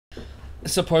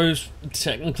suppose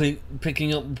technically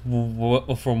picking up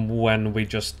from when we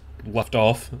just left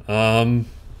off.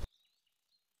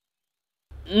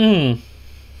 Mm,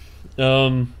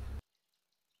 um,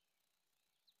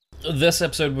 this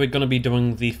episode we're gonna be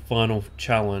doing the final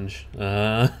challenge.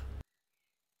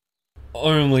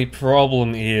 Only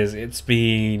problem is it's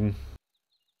been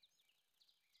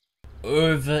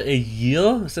over a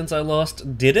year since I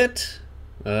last did it.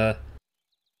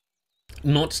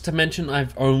 Not to mention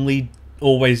I've only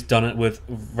always done it with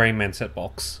Rayman's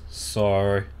hitbox,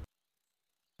 so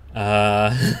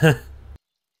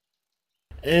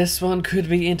this one could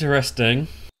be interesting.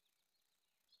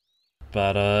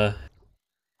 But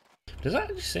does that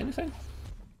actually say anything?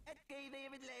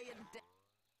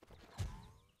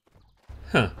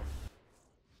 Huh.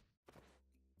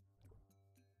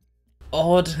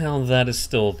 Odd how that is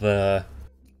still there.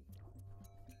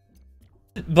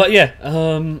 But yeah,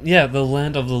 yeah, the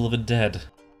land of the living dead.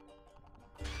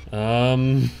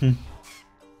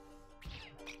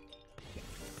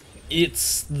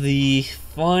 It's the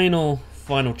final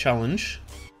challenge.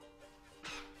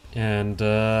 And,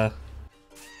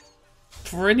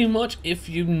 pretty much if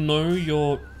you know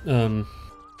your, I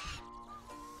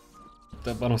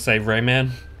don't say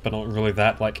Rayman, but not really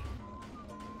that, like,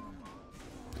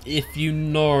 if you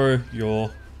know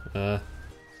your,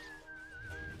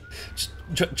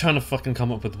 just trying to fucking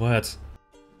come up with words.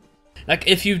 Like,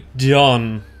 if you've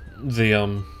done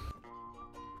the,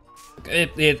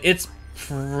 it's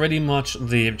pretty much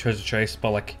the treasure chase,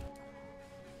 but like,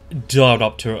 dialed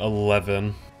up to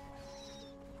 11.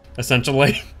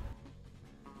 Essentially.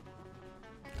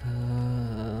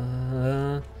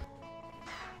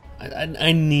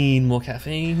 I need more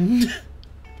caffeine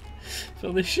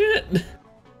for this shit.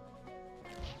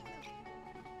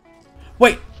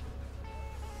 Wait!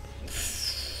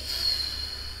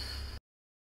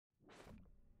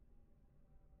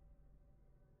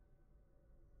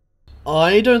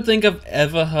 I don't think I've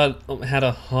ever had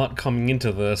a heart coming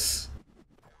into this.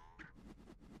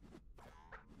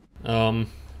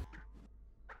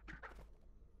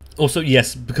 Also,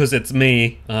 yes, because it's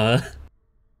me,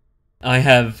 I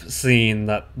have seen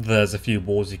that there's a few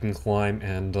walls you can climb,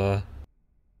 and,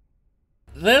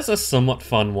 there's a somewhat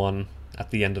fun one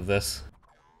at the end of this.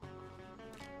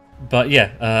 But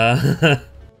yeah,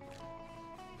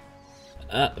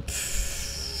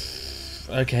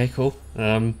 okay, cool.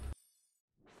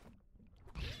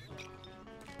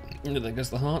 There goes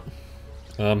the heart.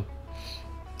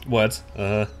 Words.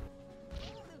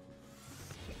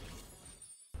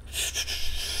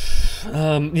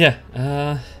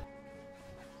 Yeah,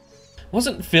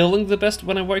 wasn't feeling the best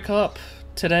when I woke up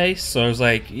today, so I was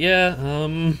like, yeah,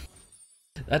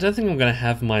 I don't think I'm gonna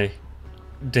have my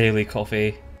daily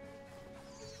coffee,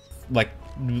 like,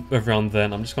 around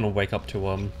then. I'm just gonna wake up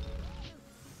to,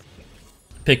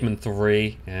 Pikmin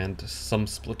 3 and some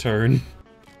Splatoon.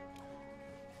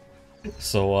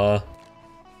 So,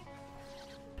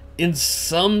 in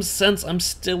some sense, I'm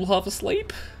still half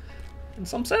asleep. In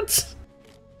some sense.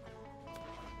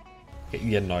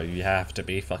 Yeah, no, you have to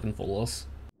be fucking flawless.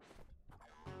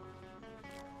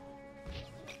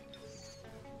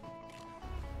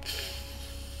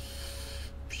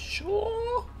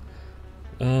 Sure.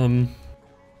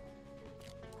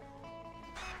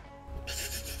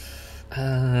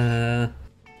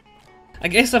 I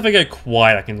guess if I go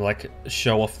quiet, I can, like,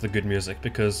 show off the good music,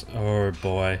 because, oh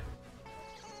boy.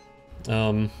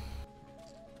 I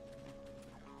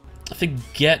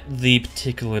forget the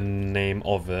particular name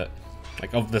of it,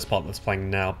 like, of this part that's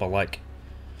playing now, but, like,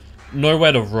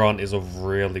 Nowhere to Run is a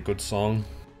really good song.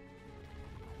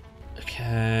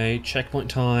 Okay, checkpoint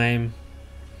time.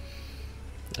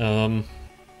 Okay,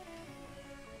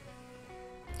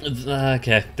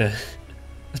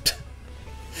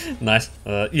 nice.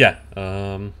 Yeah.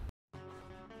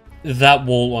 That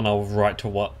wall on our right to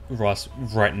what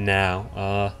right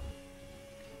now.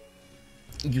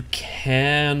 You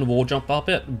can wall jump up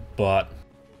it, but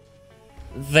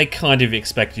they kind of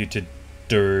expect you to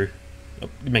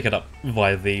make it up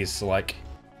via these. So like,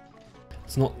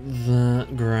 it's not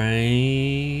that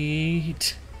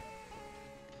great.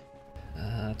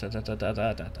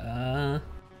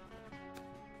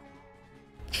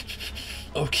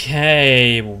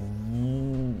 Okay,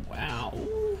 wow.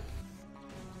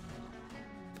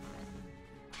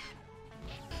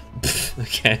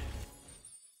 Okay.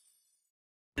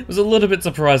 I was a little bit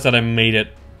surprised that I made it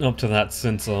up to that,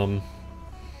 since, the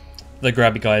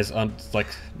grabby guys aren't, like,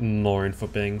 known for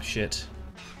being shit.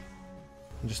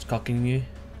 I'm just cocking you.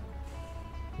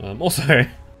 Also,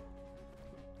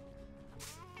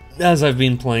 as I've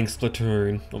been playing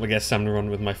Splatoon, or I guess Salmon Run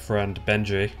with my friend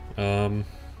Benji,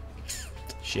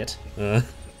 Shit. Kind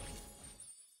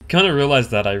of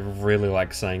realized that I really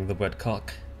like saying the word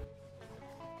cock.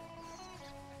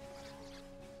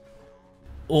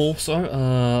 Also,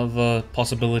 the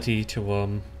possibility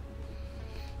to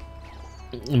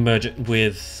merge it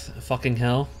with fucking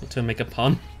hell to make a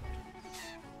pun.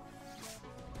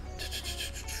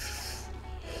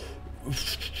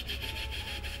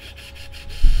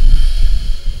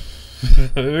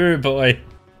 Oh boy.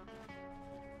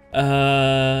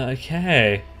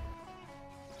 Okay.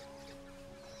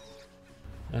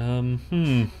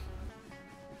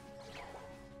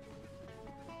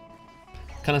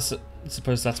 Kind of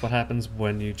suppose that's what happens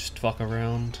when you just fuck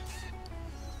around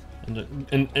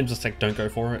and just like don't go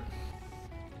for it.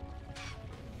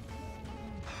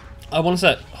 I want to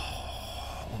say,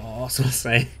 I was gonna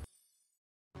say,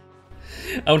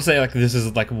 I would say like this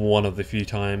is like one of the few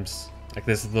times, like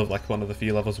this is like one of the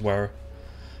few levels where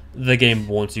the game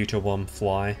wants you to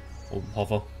fly or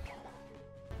hover,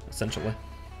 essentially.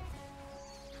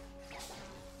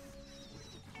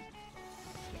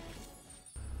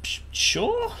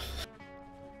 Sure.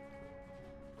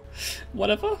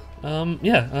 Whatever.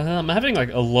 Yeah, I'm having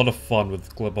like a lot of fun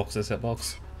with Glowbox's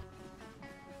hitbox.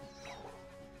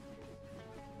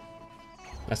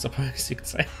 I suppose you could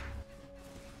say.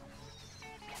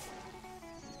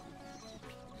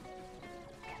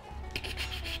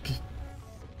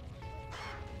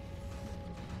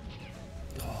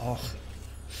 Oh.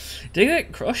 Did I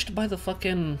get crushed by the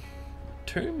fucking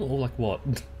tomb or like what?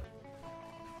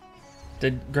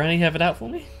 Did Granny have it out for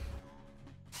me?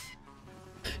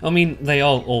 I mean, they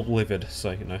are all livid,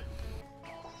 so, you know.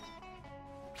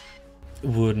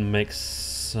 Would make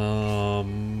some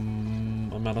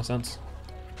amount of sense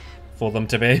for them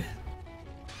to be.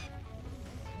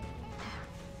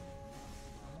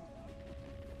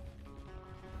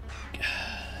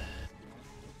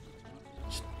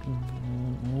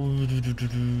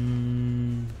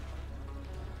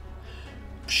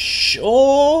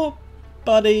 Sure,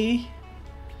 buddy.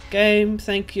 Game,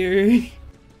 thank you.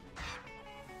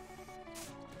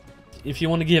 If you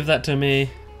want to give that to me.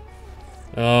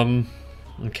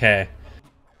 Okay.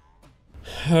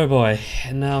 Oh boy,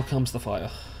 and now comes the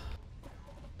fire.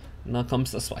 Now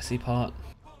comes the spicy part.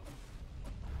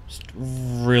 Just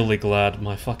really glad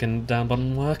my fucking down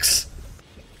button works.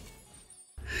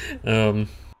 I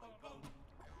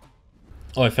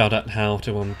found out how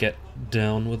to get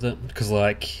down with it, because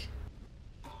like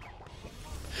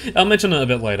I'll mention it a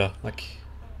bit later, like,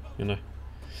 you know,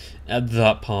 at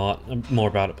that part, more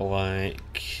about it, but like,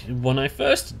 when I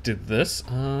first did this,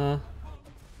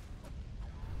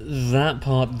 that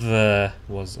part there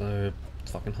was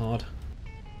fucking hard.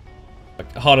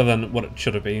 Like, harder than what it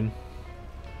should have been.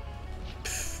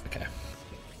 Pff, okay.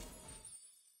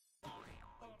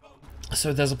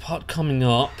 So there's a part coming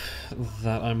up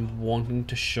that I'm wanting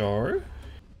to show.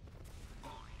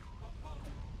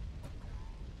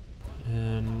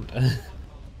 And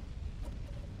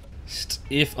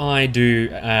if I do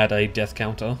add a death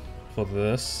counter for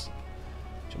this,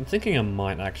 which I'm thinking I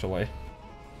might actually,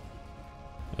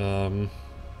 that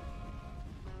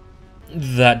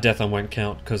death I won't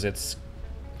count because it's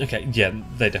okay. Yeah,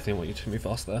 they definitely want you to move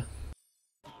fast there.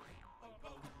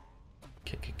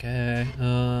 Okay.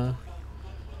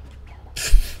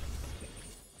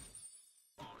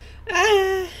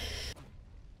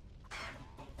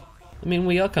 I mean,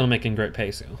 we are kind of making great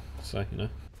pace here, so, you know.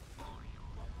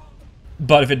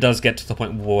 But if it does get to the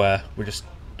point where we're just,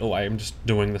 I'm just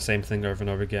doing the same thing over and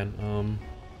over again,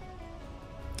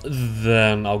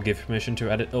 then I'll give permission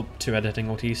to editing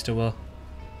Ortiz to,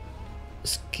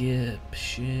 skip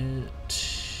shit.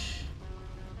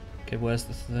 Okay, where's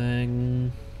the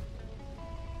thing?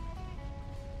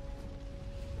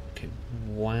 Okay,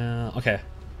 wow, okay.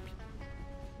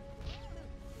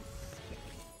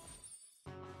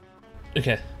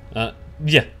 Okay,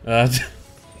 yeah,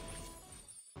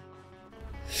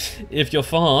 if you're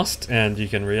fast and you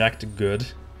can react good,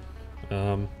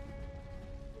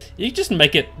 you just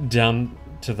make it down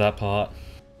to that part.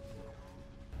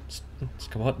 Just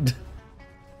come on.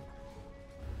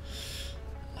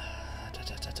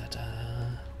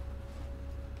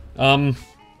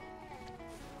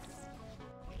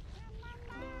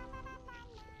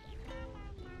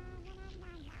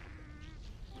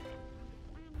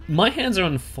 My hands are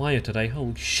on fire today,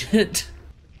 holy shit.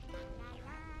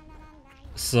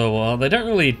 So, they don't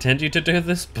really intend you to do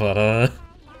this, but,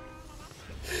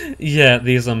 yeah,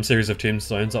 these, series of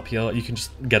tombstones up here, you can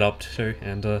just get up to,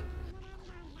 and,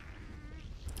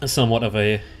 somewhat of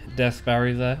a death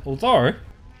barrier there. Although,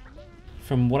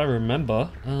 from what I remember,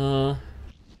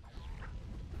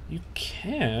 you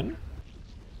can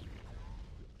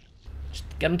just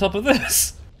get on top of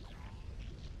this.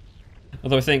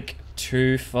 Although I think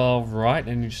too far right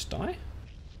and you just die.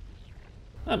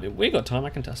 I mean, we got time,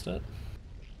 I can test it.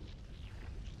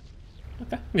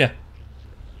 Okay, yeah.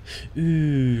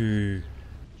 Ooh.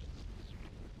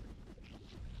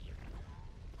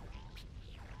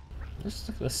 Let's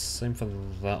look at the same for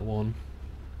that one.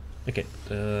 Okay,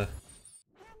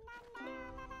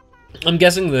 I'm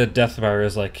guessing the death barrier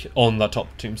is like on that top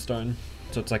tombstone,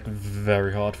 so it's like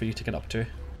very hard for you to get up to.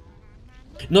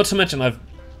 Not to mention I've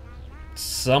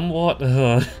somewhat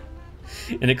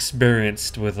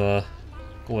inexperienced with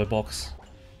glow box.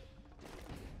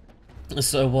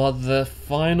 So the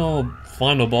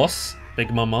final boss,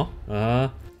 Big Mama,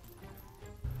 oh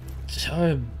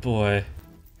boy.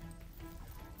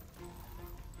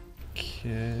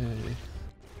 Okay.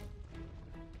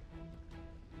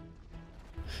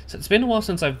 So it's been a while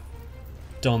since I've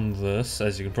done this,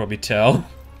 as you can probably tell.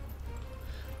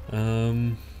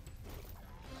 But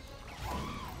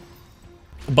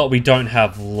we don't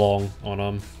have long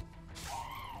on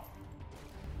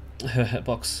her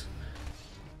hitbox.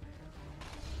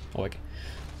 Oh, like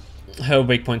her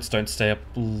weak points don't stay up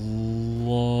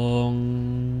long.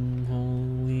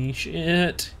 Holy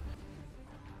shit.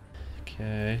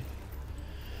 Okay.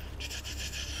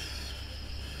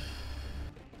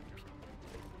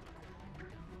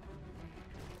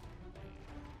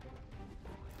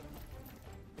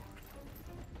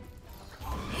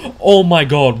 Oh my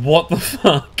god, what the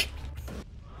fuck?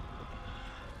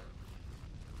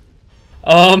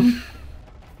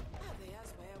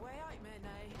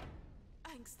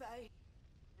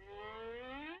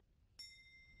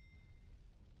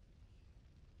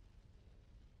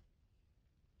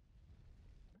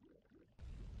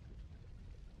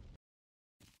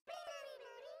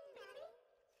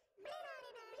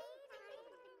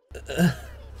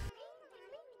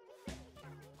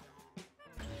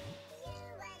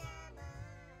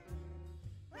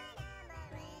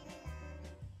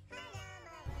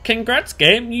 Congrats,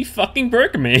 game, you fucking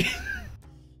broke me.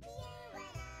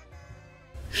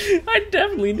 I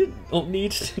definitely didn't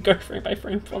need to go frame by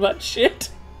frame for that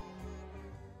shit.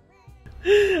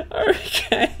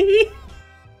 Okay.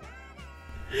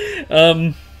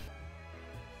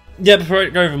 Yeah, before I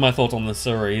go over my thoughts on the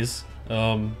series,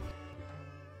 I'll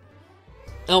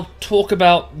talk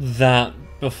about that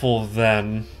before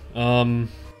then.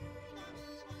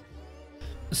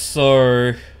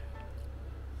 So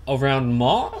around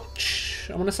March,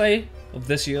 I want to say, of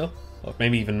this year, or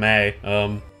maybe even May,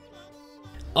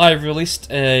 I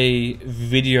released a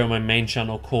video on my main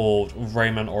channel called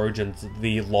Rayman Origins: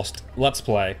 The Lost Let's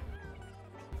Play.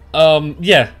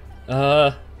 Yeah,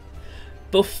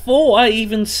 before I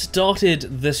even started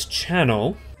this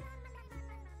channel,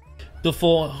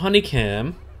 before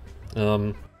Honeycam,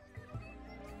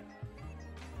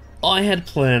 I had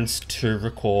plans to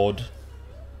record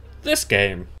this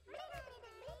game.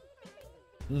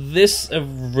 This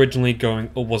originally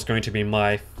was going to be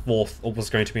my fourth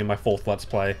Let's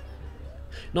Play,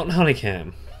 not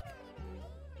Honeycam.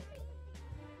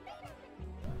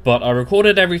 But I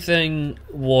recorded everything,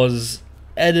 was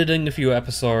editing a few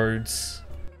episodes.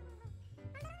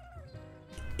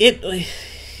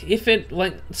 If it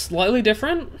went slightly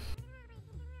different,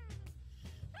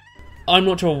 I'm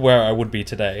not sure where I would be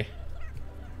today.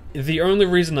 The only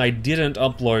reason I didn't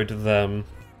upload them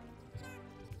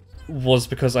was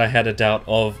because I had a doubt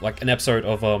of, like, an episode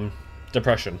of,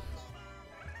 depression.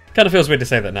 Kind of feels weird to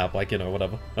say that now, but, like, you know,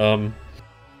 whatever.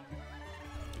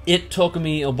 It took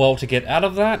me a while to get out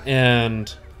of that,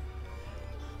 and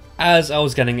as I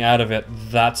was getting out of it,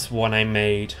 that's when I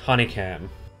made Honeycam.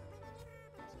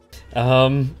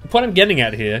 What I'm getting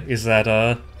at here is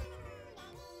that,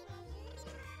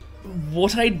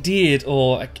 what I did,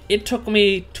 it took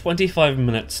me 25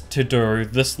 minutes to do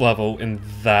this level in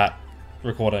that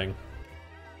recording.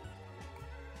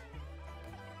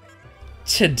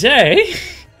 Today,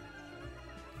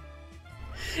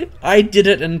 I did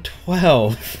it in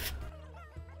 12.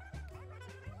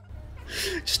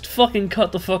 Just fucking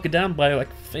cut the fucker down by like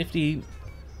 50%.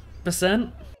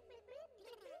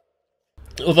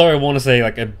 Although I want to say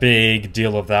like a big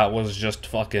deal of that was just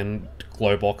fucking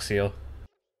Glowbox here.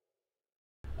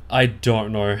 I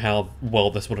don't know how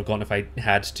well this would have gone if I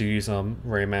had to use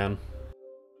Rayman.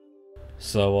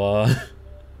 So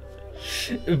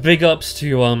big ups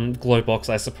to Glowbox,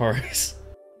 I suppose.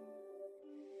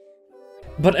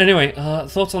 But anyway,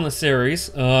 thoughts on the series.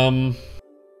 I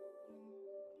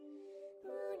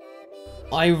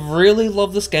really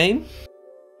love this game.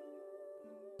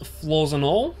 Flaws and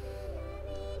all.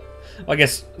 I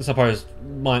guess, suppose,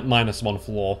 minus one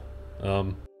flaw.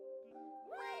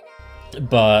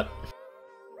 But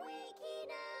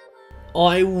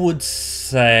I would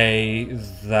say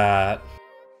that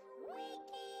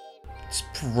it's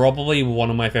probably one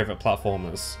of my favorite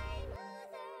platformers.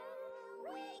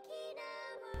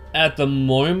 At the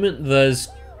moment, there's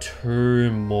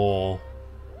two more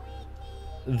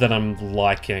that I'm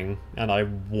liking and I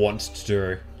want to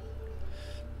do.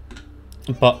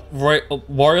 But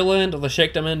Wario Land, the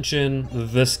Shake Dimension,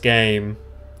 this game,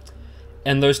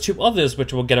 and those two others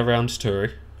which we'll get around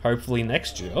to, hopefully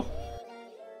next year,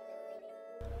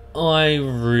 I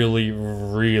really,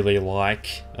 really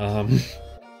like. And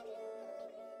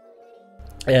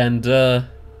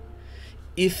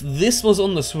if this was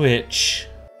on the Switch,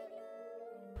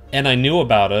 and I knew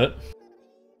about it,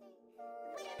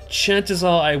 chances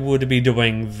are I would be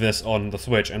doing this on the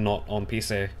Switch and not on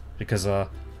PC, because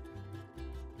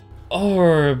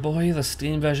oh boy, the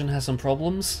Steam version has some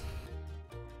problems.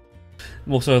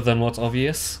 More so than what's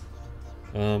obvious.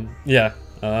 Yeah,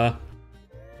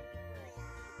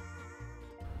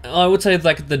 I would say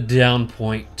like the down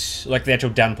point, like the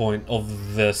actual down point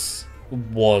of this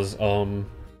was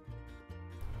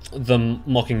the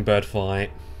Mockingbird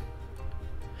fight.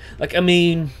 Like, I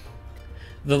mean,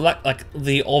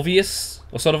 the obvious,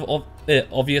 or sort of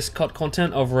obvious cut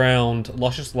content around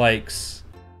Luscious Lakes,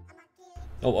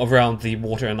 or around the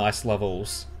water and ice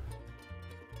levels,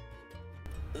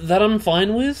 that I'm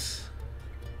fine with.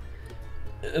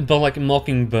 But like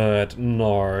Mockingbird,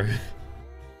 no.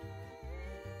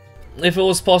 If it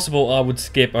was possible, I would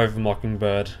skip over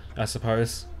Mockingbird, I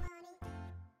suppose.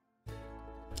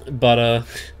 But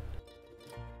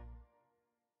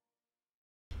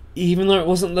even though it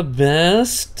wasn't the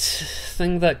best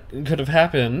thing that could have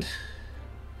happened,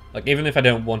 like even if I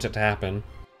don't want it to happen,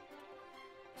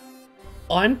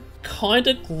 I'm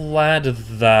kinda glad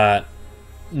that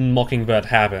Mockingbird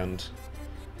happened,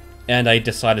 and I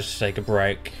decided to take a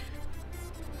break.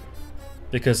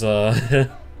 Because,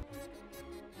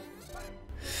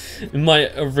 my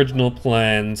original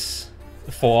plans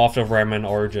for after Rayman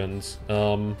Origins,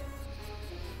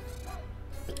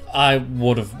 I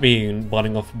would have been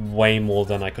biting off way more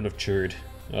than I could have chewed.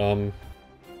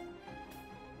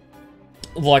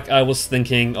 Like, I was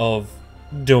thinking of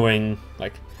doing,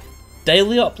 like,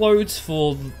 daily uploads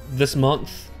for this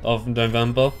month of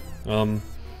November,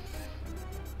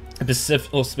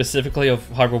 specifically of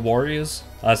Hyrule Warriors,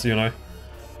 as you know,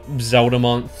 Zelda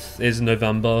month is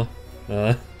November.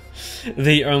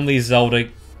 The only Zelda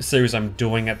series I'm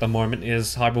doing at the moment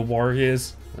is Hyrule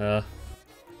Warriors.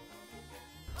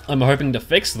 I'm hoping to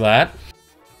fix that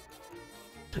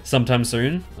sometime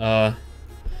soon. I've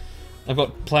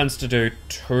got plans to do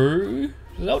 2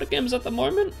 Zelda games at the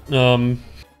moment.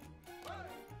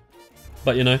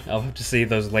 But you know, I'll have to see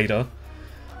those later.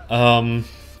 I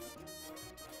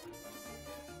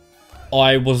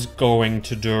was going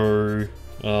to do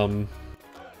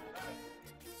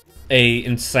a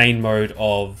insane mode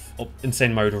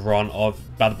run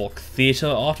of Battle Block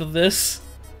Theater after this,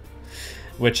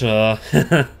 which yeah,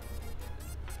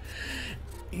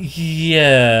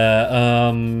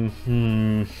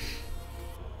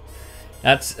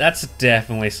 that's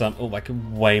definitely like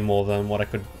way more than what I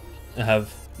could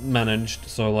have managed.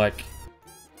 So like,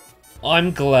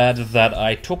 I'm glad that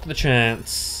I took the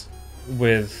chance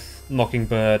with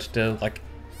Mockingbird to like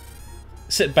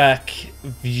sit back,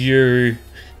 review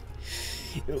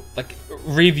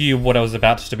what I was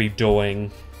about to be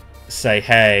doing, say,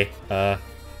 hey,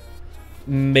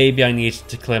 maybe I need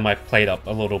to clear my plate up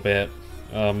a little bit.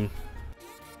 I'm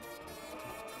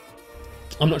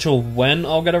not sure when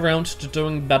I'll get around to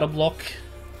doing Battle Block,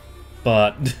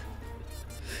 but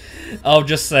I'll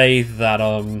just say that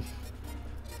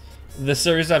the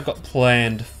series I've got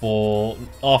planned for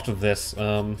after this,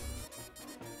 I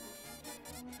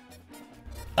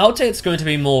would say it's going to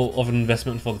be more of an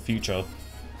investment for the future,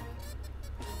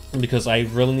 because I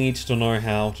really need to know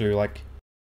how to like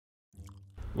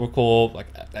record,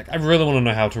 I really want to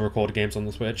know how to record games on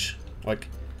the Switch, like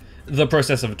the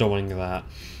process of doing that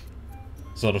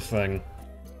sort of thing.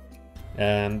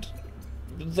 And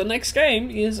the next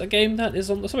game is a game that is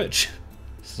on the Switch,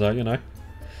 so you know,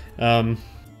 I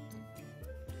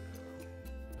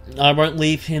won't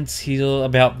leave hints here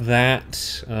about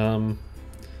that.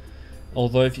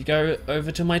 Although if you go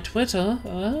over to my Twitter,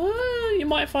 you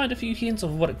might find a few hints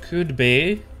of what it could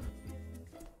be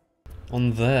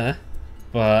on there.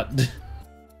 But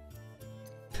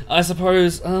I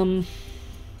suppose,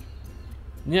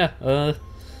 yeah,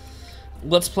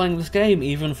 let's playing this game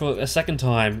even for a second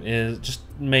time is just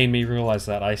made me realize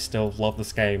that I still love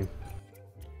this game.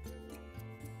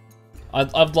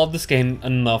 I've loved this game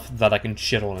enough that I can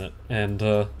shit on it,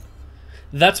 and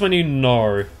that's when you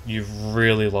know you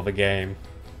really love a game.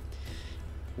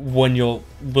 when you're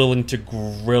willing to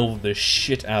grill the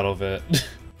shit out of it.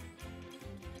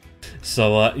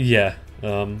 So, yeah,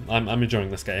 I'm enjoying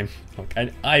this game. Like,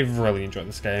 I really enjoy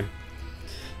this game.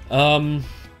 I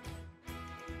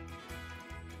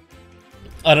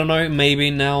don't know, maybe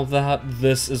now that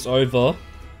this is over,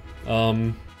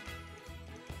 I'll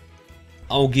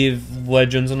give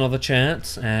Legends another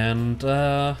chance, and,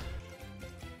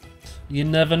 you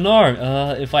never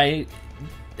know, if I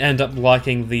end up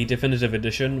liking the Definitive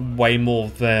Edition way more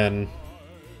than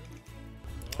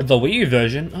the Wii U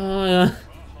version,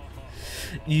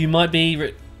 you might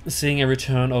be seeing a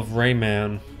return of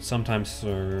Rayman sometime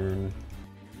soon.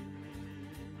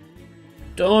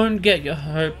 Don't get your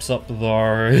hopes up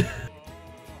though.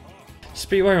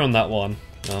 Speedway on that one.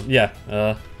 Yeah,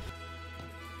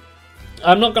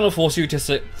 I'm not gonna force you to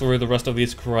sit through the rest of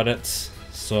these credits,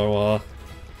 so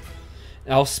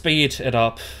I'll speed it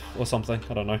up or something.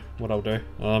 I don't know what I'll do.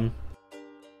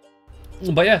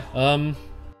 But yeah,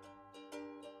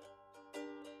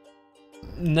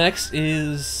 next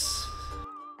is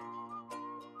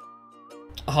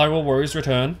Hyrule Warriors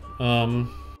Return.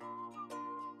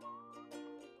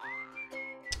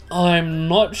 I'm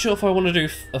not sure if I want to do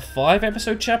a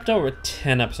 5-episode chapter or a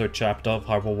 10-episode chapter of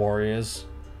Hyrule Warriors.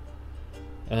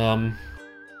 I'm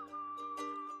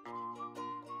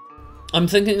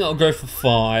thinking I'll go for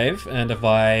 5, and if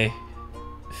I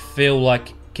feel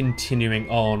like continuing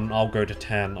on, I'll go to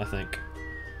 10, I think.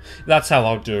 That's how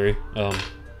I'll do the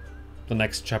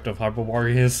next chapter of Hyrule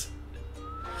Warriors,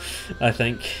 I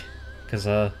think,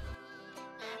 because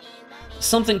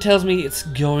something tells me it's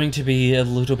going to be a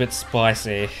little bit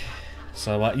spicy.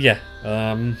 So, yeah.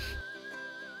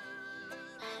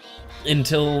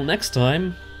 Until next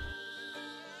time,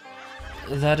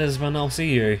 that is when I'll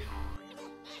see you.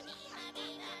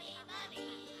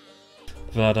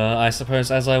 But, I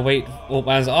suppose as I wait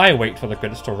for the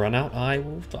credits to run out, I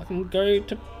will fucking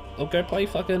I'll go play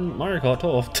fucking Mario Kart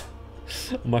 12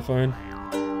 on my phone.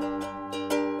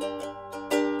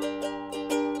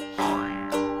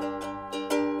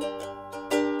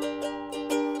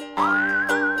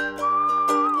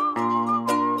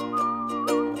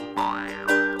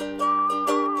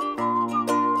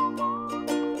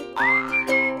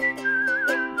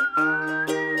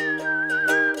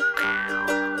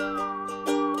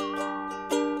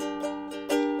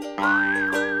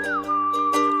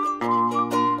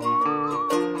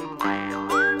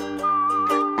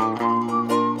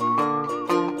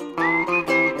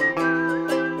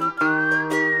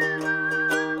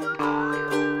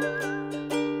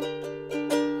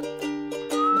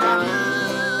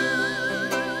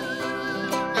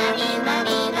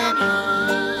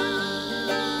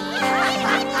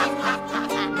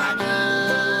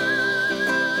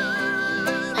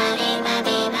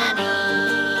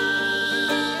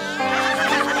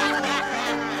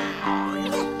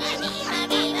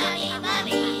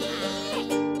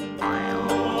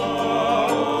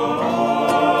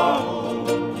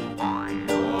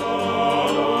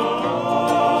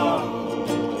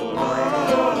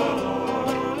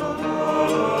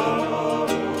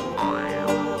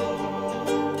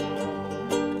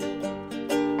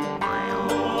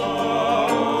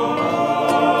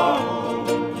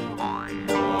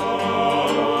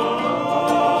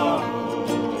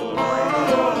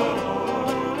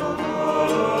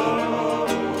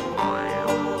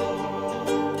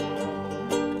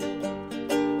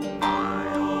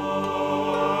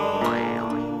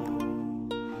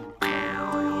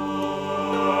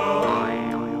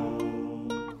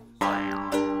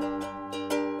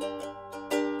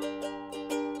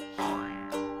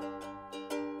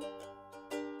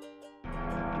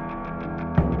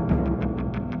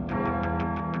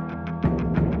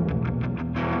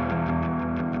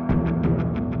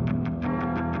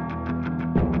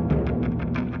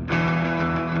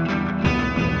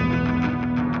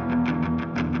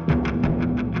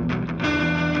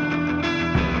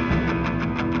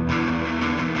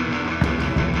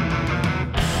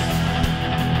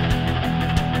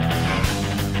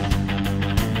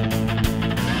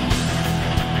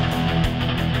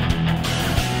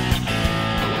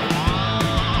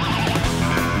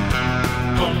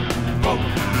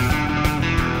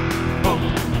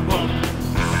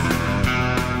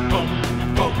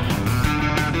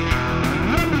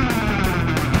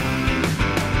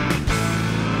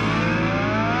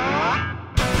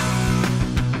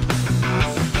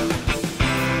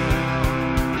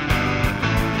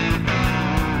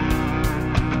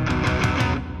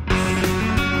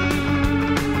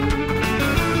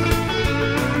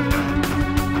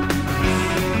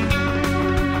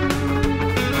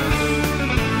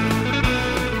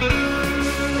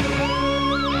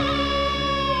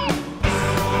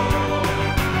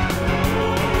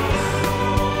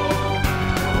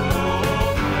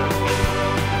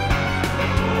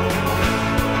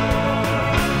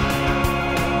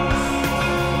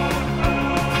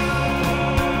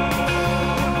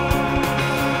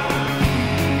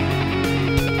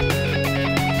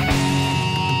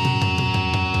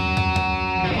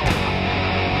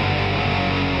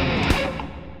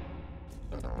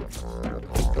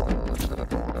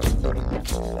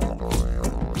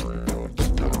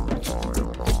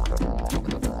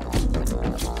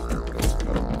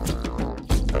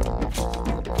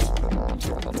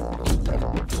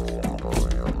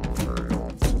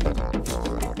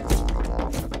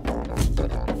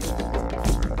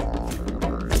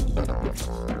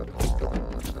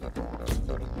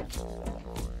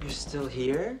 Still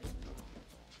here?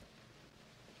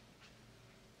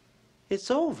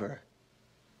 It's over.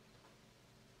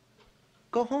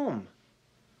 Go home.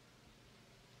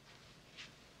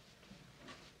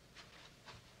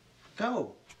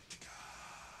 Go.